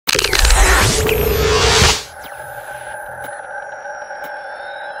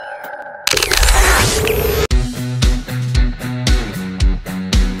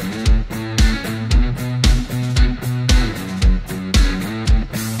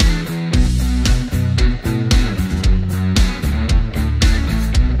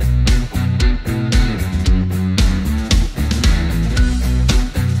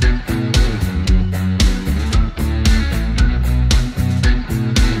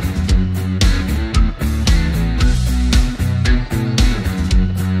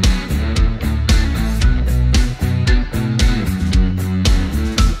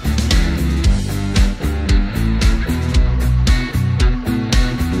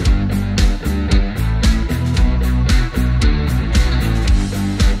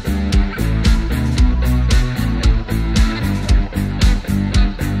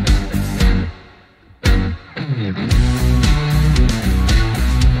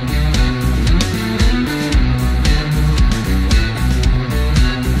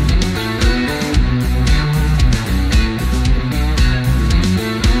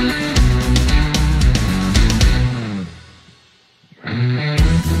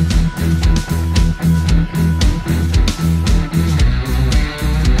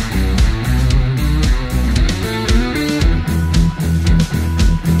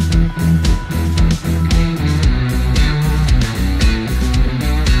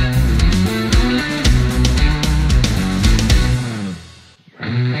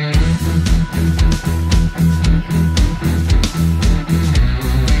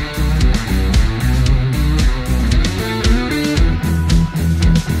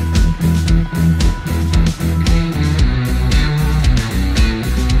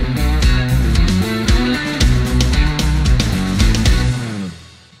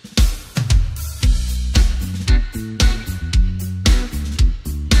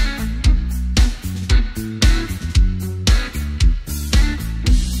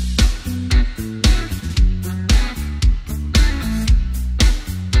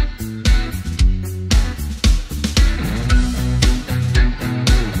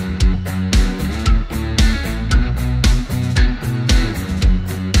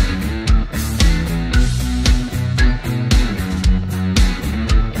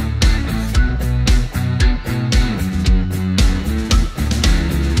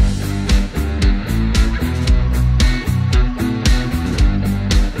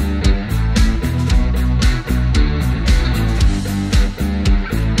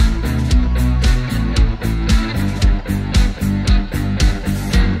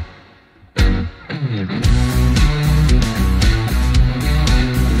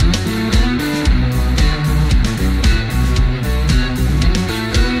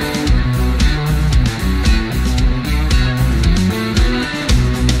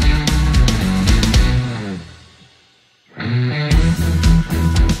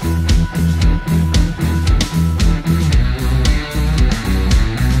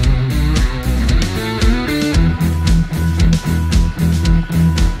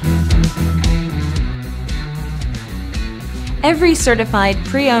Every certified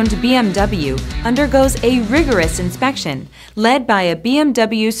pre-owned BMW undergoes a rigorous inspection led by a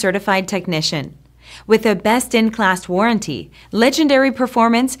BMW certified technician. With a best-in-class warranty, legendary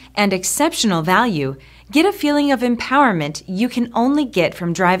performance, and exceptional value, get a feeling of empowerment you can only get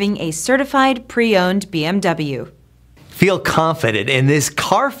from driving a certified pre-owned BMW. Feel confident in this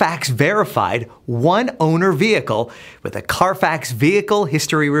Carfax-verified one-owner vehicle with a Carfax Vehicle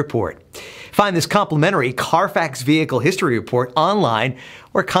History Report. Find this complimentary Carfax Vehicle History Report online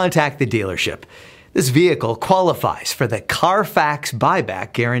or contact the dealership. This vehicle qualifies for the Carfax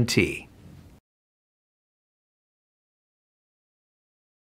Buyback Guarantee.